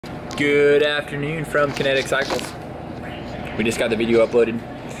Good afternoon from Kinetic Cycles. We just got the video uploaded.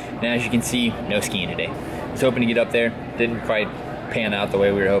 And as you can see, no skiing today. I was hoping to get up there. Didn't quite pan out the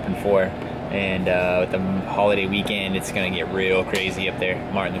way we were hoping for. And with the holiday weekend, it's gonna get real crazy up there.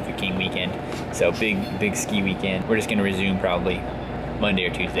 Martin Luther King weekend. So big ski weekend. We're just gonna resume probably Monday or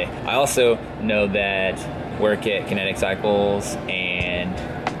Tuesday. I also know that work at Kinetic Cycles, and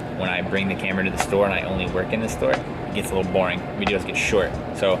when I bring the camera to the store and I only work in the store, it gets a little boring. Videos get short.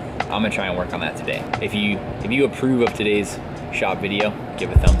 So I'm gonna try and work on that today. If you approve of today's shop video,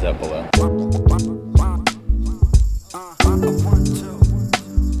 give a thumbs up below.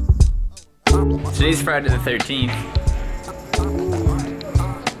 Today's Friday the 13th.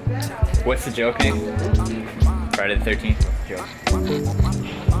 What's the joke name? Friday the 13th? What's the joke?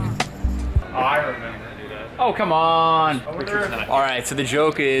 Oh, I remember to do that. Oh, come on. All right, so the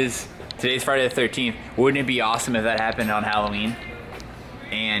joke is, today's Friday the 13th. Wouldn't it be awesome if that happened on Halloween?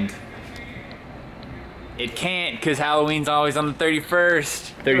 And it can't, because Halloween's always on the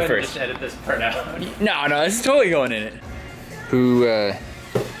 31st. 31st. Just edit this part out. No, this is totally going in it. Who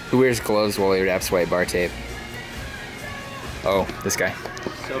wears gloves while he wraps white bar tape? Oh, this guy.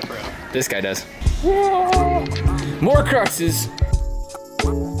 So pro. This guy does. Whoa. More cruxes.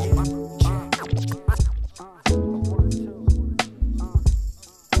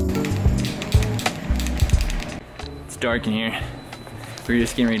 It's dark in here. We were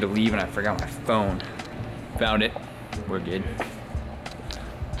just getting ready to leave and I forgot my phone. Found it. We're good.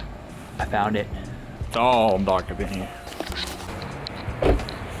 I found it. It's all dark up in here.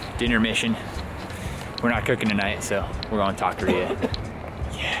 Dinner mission. We're not cooking tonight, so we're going to taqueria.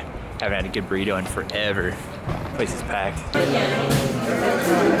 Yeah. Haven't had a good burrito in forever. Place is packed.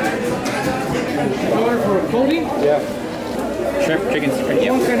 Order for a Cody? Yeah. Shrimp, chicken, shrimp.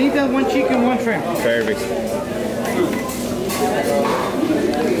 One carnita, one chicken, one shrimp. Perfect.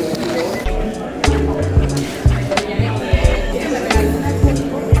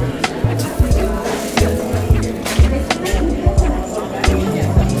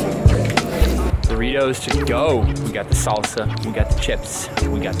 Burritos to go. We got the salsa, we got the chips,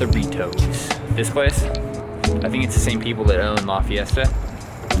 we got the Burritos. This place, I think it's the same people that own La Fiesta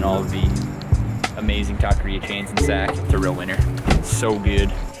and all of the amazing taqueria chains in Sac. It's a real winner. It's so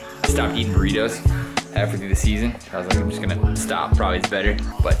good. I stopped eating burritos halfway through the season. I was like, I'm just gonna stop, probably it's better.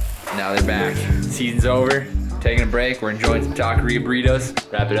 But now they're back. Season's over, taking a break. We're enjoying some taqueria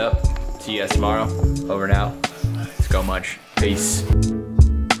burritos. Wrap it up. See you guys tomorrow. Over and out. Let's go much. Peace.